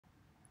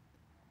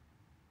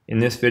In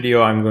this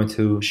video, I'm going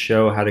to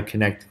show how to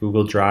connect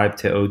Google Drive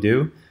to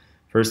Odoo.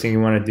 First thing you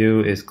want to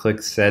do is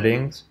click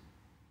Settings,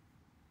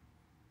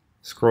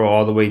 scroll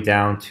all the way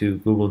down to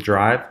Google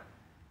Drive.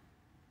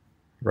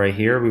 Right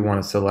here, we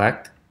want to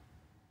select.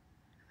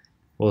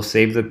 We'll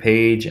save the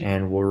page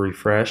and we'll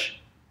refresh.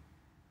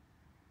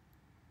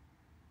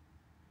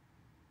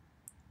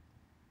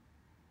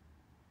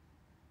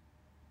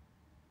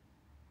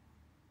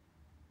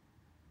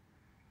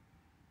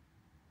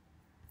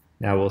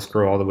 Now we'll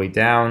scroll all the way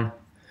down.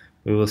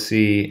 We will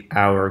see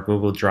our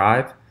Google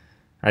Drive.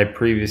 I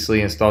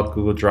previously installed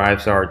Google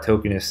Drive, so our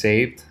token is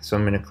saved. So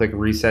I'm going to click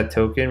Reset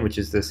Token, which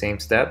is the same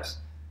steps.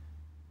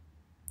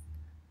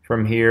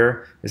 From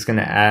here, it's going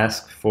to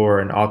ask for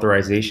an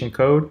authorization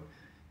code.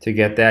 To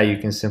get that, you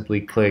can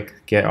simply click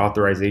Get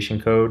Authorization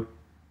Code.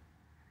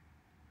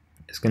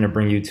 It's going to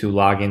bring you to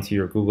log into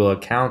your Google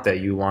account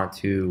that you want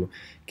to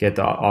get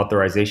the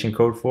authorization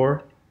code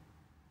for.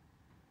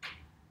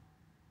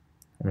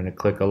 I'm going to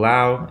click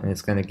Allow, and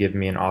it's going to give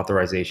me an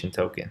authorization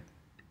token.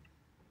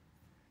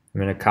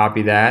 I'm going to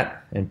copy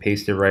that and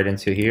paste it right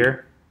into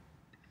here.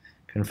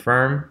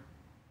 Confirm.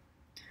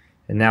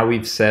 And now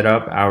we've set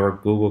up our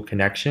Google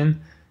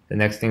connection. The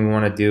next thing we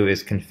want to do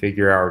is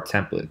configure our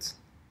templates.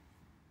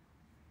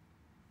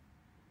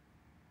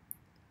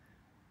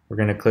 We're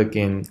going to click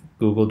in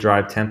Google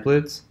Drive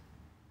Templates,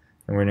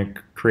 and we're going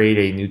to create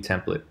a new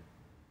template.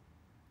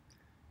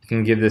 You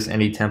can give this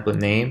any template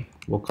name.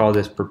 We'll call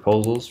this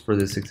Proposals for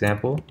this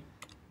example.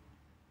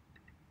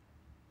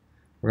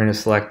 We're going to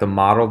select the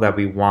model that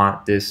we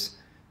want this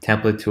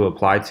template to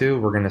apply to.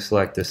 We're going to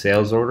select the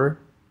sales order.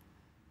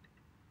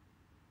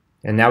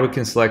 And now we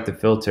can select the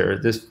filter.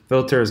 This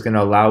filter is going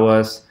to allow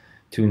us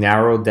to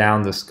narrow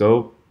down the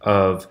scope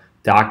of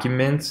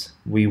documents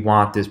we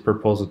want this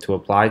proposal to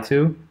apply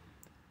to.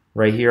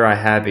 Right here I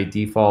have a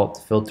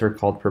default filter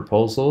called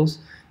Proposals,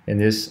 and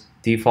this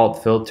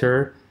default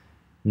filter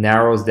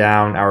narrows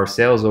down our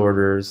sales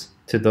orders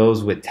to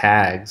those with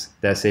tags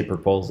that say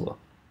proposal.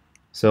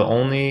 So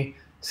only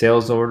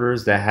sales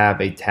orders that have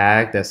a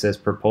tag that says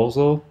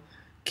proposal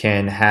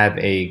can have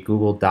a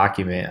Google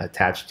document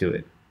attached to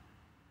it.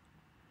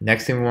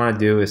 Next thing we want to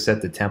do is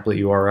set the template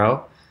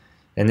URL.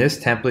 And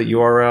this template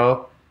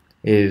URL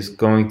is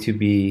going to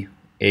be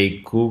a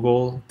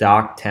Google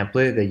Doc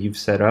template that you've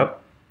set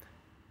up.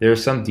 There are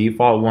some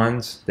default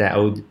ones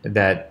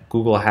that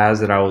Google has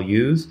that I will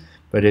use,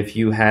 but if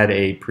you had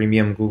a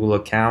premium Google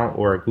account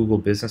or a Google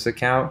business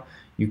account,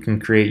 you can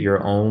create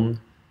your own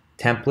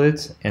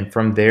templates, and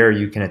from there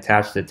you can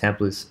attach the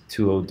templates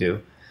to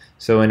Odoo.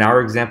 So in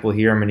our example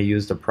here, I'm going to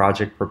use the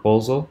project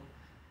proposal,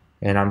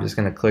 and I'm just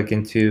going to click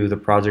into the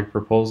project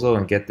proposal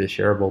and get the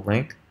shareable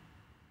link.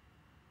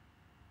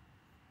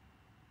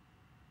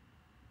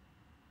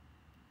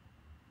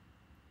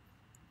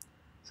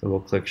 So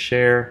we'll click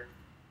share,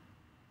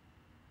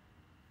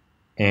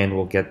 and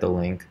we'll get the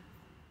link.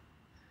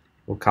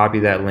 We'll copy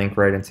that link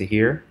right into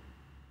here,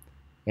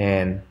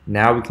 and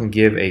now we can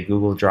give a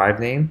Google Drive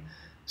name.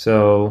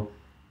 So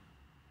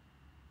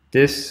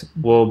this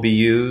will be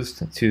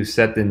used to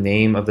set the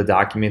name of the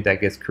document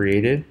that gets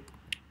created.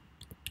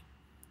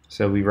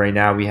 So right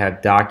now we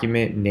have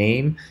document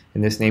name,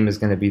 and this name is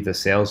going to be the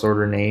sales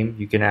order name.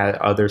 You can add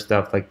other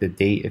stuff like the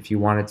date if you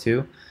wanted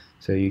to.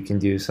 So you can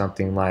do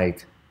something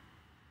like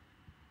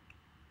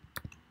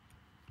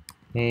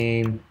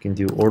name, you can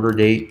do order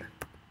date.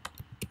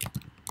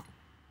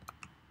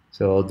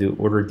 So I'll do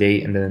order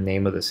date and then the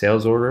name of the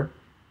sales order.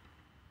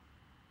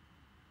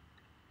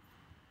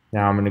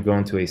 Now I'm going to go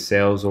into a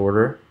sales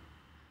order.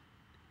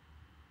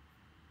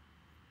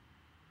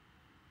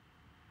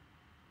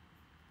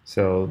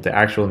 So the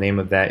actual name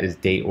of that is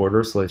date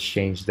order. So let's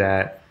change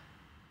that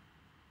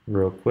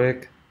real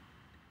quick.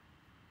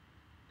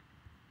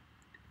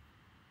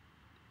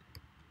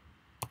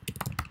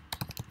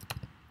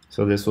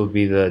 So this will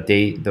be the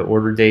date, the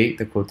order date,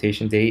 the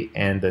quotation date,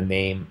 and the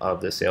name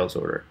of the sales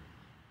order.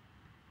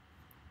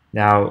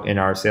 Now in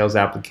our sales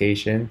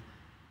application,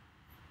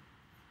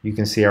 you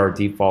can see our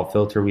default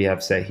filter we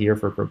have set here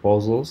for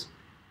proposals.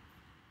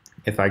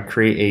 If I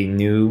create a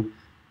new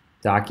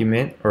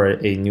document or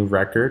a new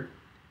record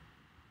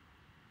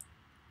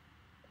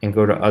and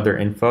go to other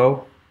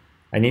info,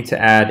 I need to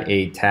add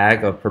a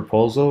tag of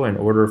proposal in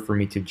order for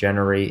me to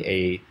generate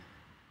a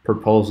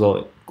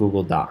proposal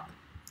Google Doc.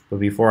 But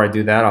before I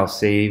do that, I'll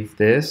save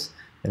this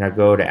and I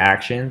go to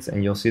actions,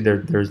 and you'll see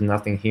there's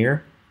nothing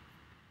here.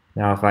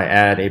 Now if I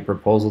add a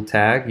proposal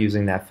tag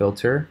using that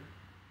filter,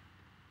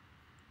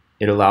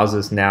 it allows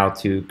us now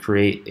to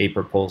create a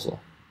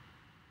proposal.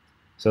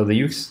 So the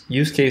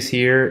use case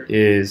here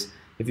is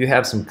if you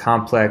have some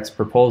complex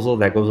proposal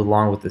that goes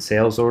along with the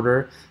sales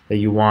order that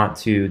you want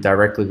to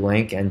directly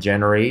link and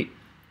generate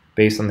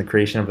based on the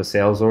creation of a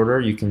sales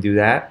order, you can do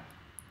that.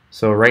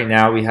 So right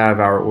now we have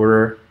our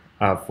order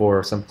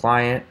for some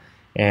client,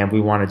 and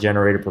we want to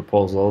generate a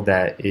proposal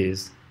that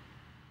is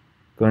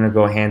going to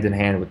go hand in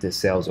hand with this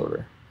sales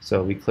order.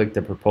 So we click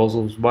the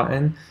proposals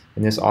button,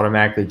 and this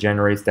automatically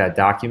generates that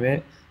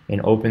document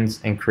and opens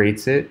and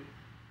creates it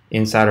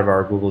inside of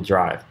our Google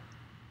Drive.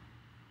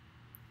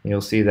 And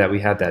you'll see that we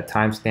have that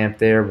timestamp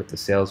there with the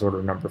sales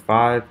order number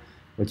 5,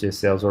 which is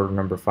sales order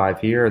number 5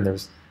 here. And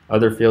there's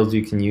other fields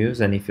you can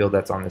use, any field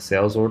that's on the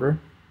sales order.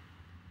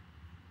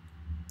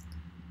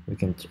 We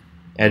can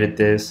edit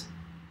this.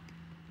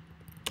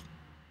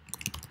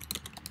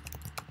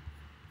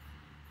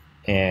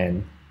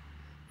 And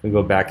we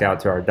go back out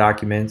to our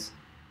documents.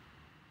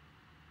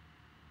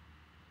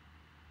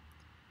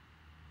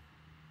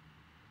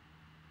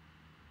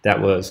 That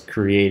was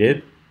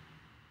created.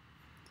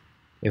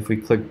 If we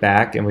click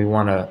back and we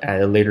want to,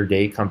 at a later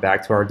date, come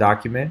back to our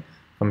document,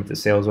 come to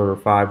sales order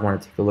 5,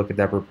 want to take a look at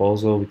that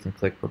proposal, we can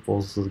click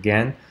proposals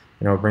again,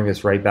 and it'll bring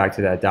us right back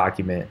to that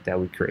document that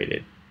we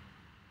created.